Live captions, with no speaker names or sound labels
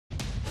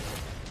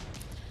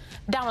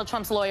Donald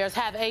Trump's lawyers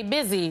have a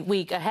busy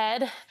week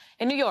ahead.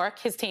 In New York,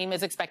 his team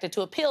is expected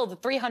to appeal the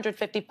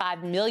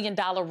 $355 million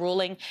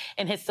ruling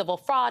in his civil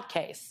fraud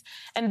case.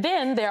 And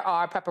then there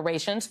are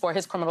preparations for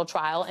his criminal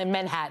trial in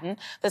Manhattan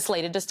that's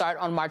slated to start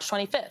on March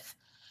 25th.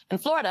 In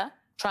Florida,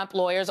 Trump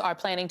lawyers are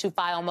planning to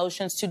file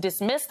motions to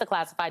dismiss the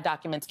classified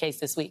documents case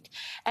this week.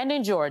 And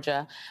in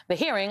Georgia, the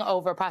hearing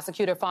over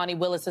prosecutor Fani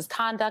Willis's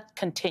conduct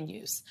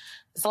continues.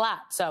 It's a lot,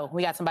 so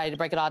we got somebody to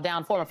break it all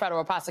down. Former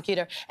federal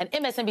prosecutor and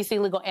MSNBC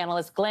legal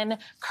analyst Glenn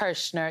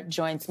Kirschner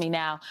joins me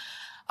now.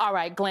 All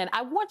right, Glenn,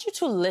 I want you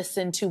to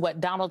listen to what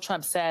Donald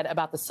Trump said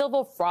about the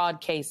civil fraud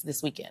case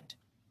this weekend.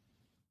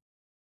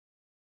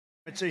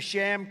 It's a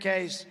sham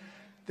case.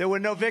 There were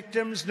no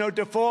victims, no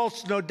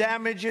defaults, no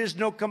damages,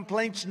 no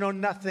complaints, no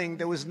nothing.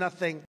 There was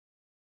nothing.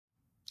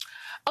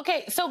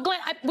 Okay, so Glenn,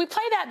 we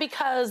play that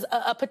because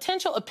a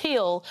potential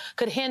appeal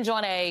could hinge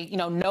on a,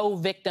 no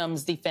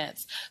victims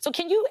defense. So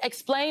can you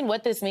explain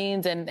what this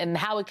means and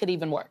how it could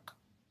even work?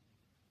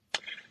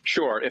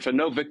 Sure. If a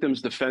no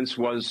victims defense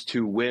was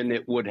to win,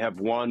 it would have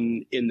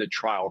won in the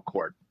trial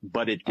court,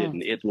 but it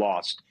didn't. It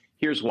lost.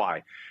 Here's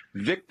why.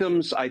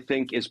 Victims, I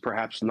think, is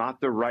perhaps not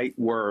the right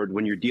word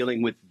when you're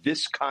dealing with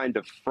this kind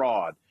of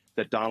fraud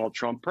that Donald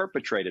Trump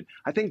perpetrated.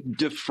 I think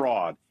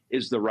defraud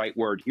is the right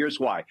word. Here's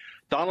why.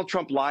 Donald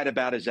Trump lied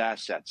about his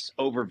assets,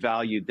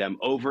 overvalued them,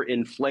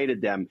 overinflated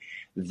them.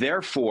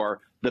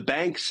 Therefore, the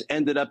banks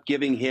ended up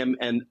giving him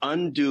an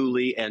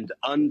unduly and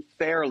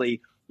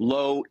unfairly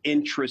low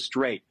interest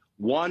rate.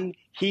 One,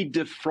 he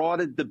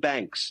defrauded the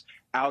banks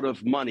out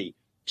of money.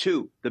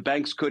 Two, the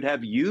banks could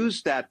have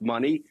used that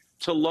money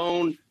to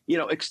loan,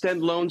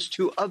 extend loans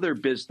to other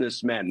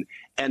businessmen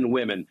and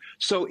women.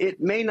 So it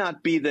may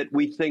not be that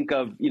we think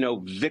of,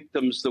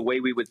 victims the way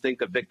we would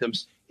think of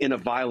victims in a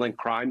violent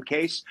crime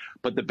case,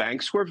 but the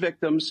banks were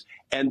victims,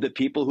 and the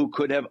people who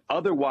could have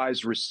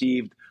otherwise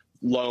received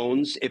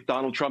loans if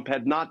Donald Trump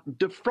had not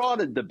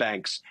defrauded the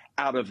banks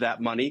out of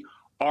that money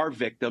are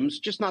victims,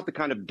 just not the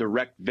kind of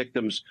direct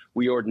victims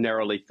we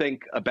ordinarily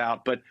think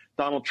about. But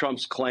Donald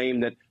Trump's claim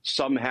that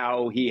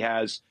somehow he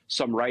has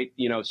some right,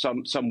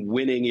 some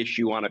winning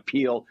issue on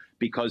appeal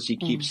because he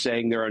keeps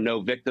saying there are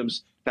no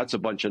victims, that's a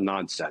bunch of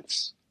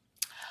nonsense.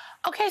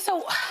 Okay,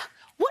 so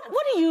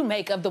what do you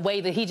make of the way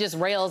that he just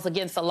rails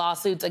against the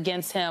lawsuits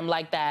against him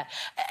like that,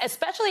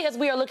 especially as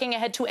we are looking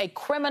ahead to a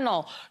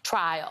criminal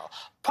trial?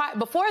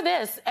 Before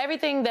this,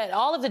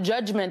 all of the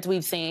judgments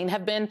we've seen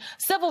have been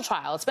civil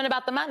trials. It's been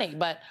about the money,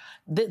 but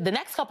the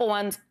next couple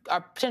ones are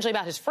potentially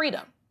about his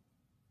freedom.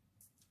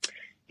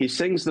 He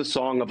sings the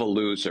song of a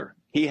loser.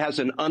 He has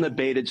an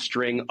unabated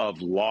string of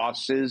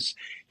losses.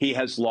 He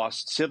has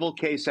lost civil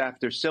case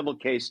after civil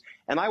case.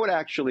 And I would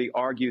actually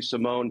argue,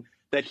 Simone,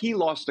 that he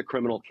lost a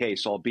criminal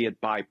case, albeit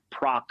by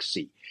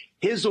proxy.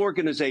 His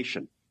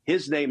organization,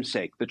 his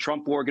namesake, the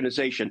Trump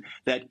organization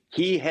that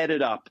he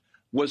headed up,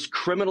 was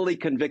criminally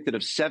convicted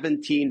of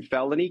 17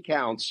 felony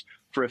counts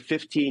for a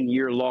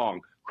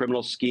 15-year-long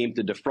criminal scheme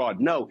to defraud.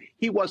 No,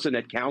 he wasn't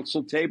at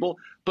counsel table,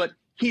 but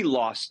he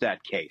lost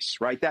that case,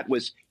 right? That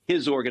was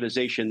his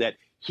organization that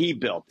he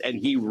built, and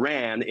he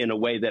ran in a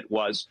way that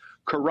was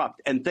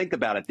corrupt. And think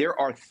about it. There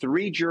are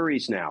 3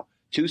 juries now,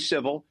 2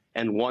 civil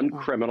and 1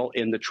 criminal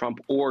in the Trump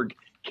org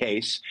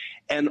case.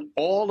 And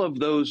all of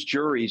those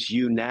juries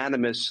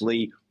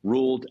unanimously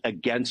ruled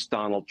against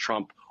Donald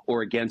Trump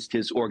or against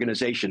his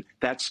organization.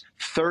 That's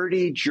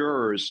 30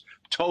 jurors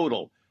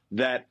total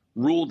that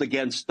ruled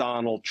against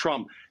Donald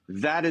Trump.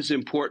 That is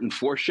important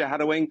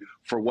foreshadowing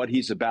for what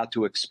he's about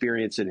to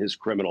experience in his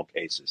criminal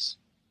cases.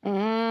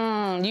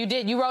 You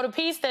did. You wrote a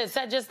piece that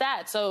said just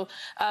that. So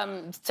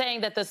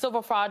saying that the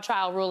civil fraud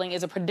trial ruling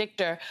is a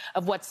predictor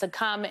of what's to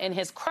come in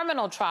his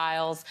criminal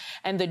trials,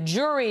 and the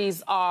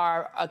juries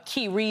are a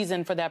key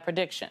reason for that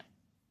prediction.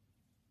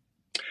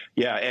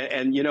 Yeah,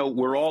 and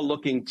we're all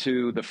looking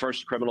to the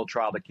first criminal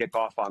trial to kick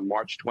off on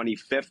March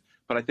 25th,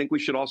 but I think we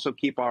should also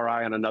keep our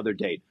eye on another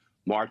date,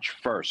 March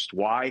 1st.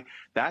 Why?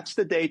 That's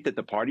the date that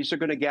the parties are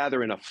going to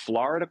gather in a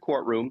Florida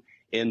courtroom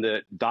in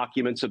the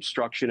documents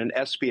obstruction and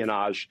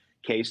espionage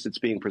case that's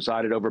being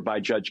presided over by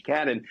Judge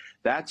Cannon.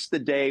 That's the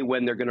day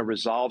when they're going to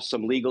resolve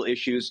some legal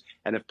issues.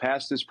 And if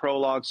past this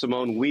prologue,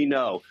 Simone, we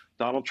know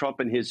Donald Trump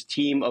and his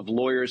team of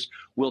lawyers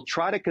will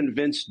try to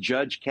convince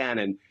Judge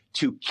Cannon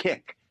to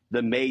kick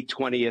the May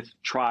 20th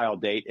trial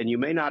date. And you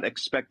may not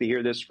expect to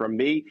hear this from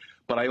me,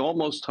 but I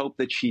almost hope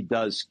that she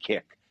does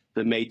kick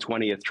the May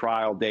 20th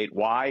trial date.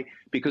 Why?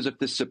 Because if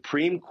the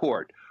Supreme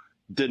Court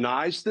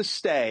denies the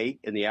stay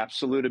in the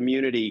absolute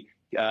immunity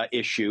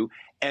issue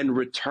and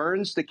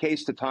returns the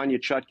case to Tanya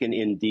Chutkan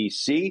in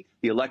D.C.,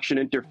 the election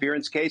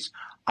interference case,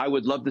 I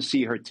would love to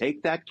see her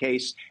take that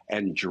case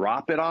and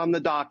drop it on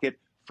the docket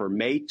for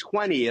May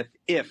 20th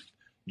if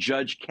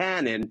Judge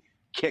Cannon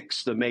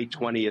kicks the May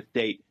 20th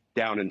date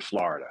down in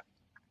Florida.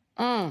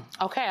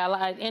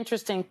 Okay,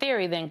 interesting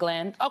theory then,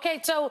 Glenn.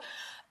 Okay, so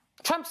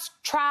Trump's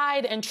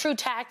tried and true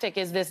tactic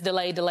is this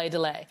delay, delay,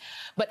 delay.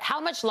 But how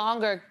much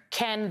longer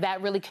can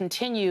that really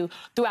continue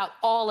throughout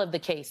all of the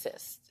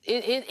cases?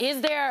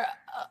 Is there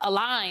a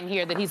line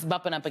here that he's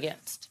bumping up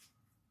against?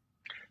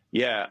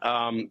 Yeah,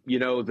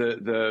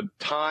 the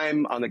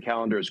time on the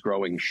calendar is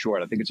growing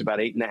short. I think it's about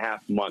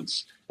 8.5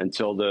 months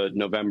until the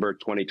November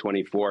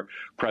 2024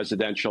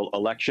 presidential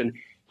election.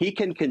 He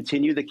can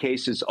continue the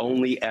cases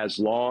only as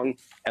long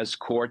as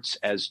courts,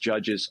 as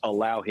judges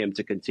allow him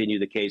to continue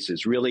the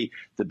cases. Really,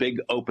 the big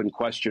open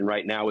question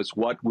right now is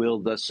what will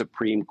the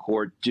Supreme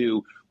Court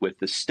do with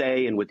the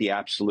stay and with the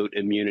absolute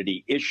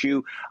immunity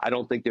issue? I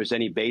don't think there's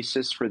any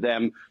basis for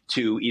them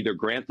to either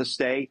grant the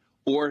stay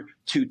or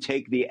to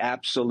take the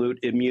absolute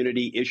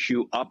immunity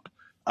issue up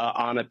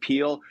on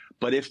appeal.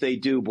 But if they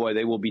do, boy,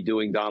 they will be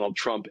doing Donald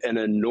Trump an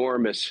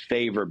enormous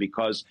favor,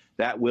 because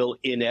that will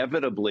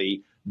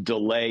inevitably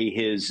delay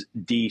his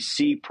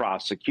D.C.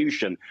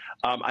 prosecution.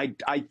 I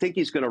think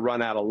he's going to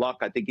run out of luck.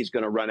 I think he's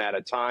going to run out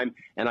of time.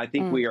 And I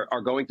think we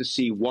are going to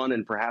see one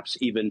and perhaps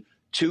even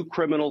two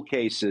criminal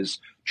cases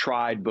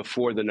tried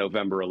before the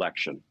November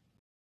election.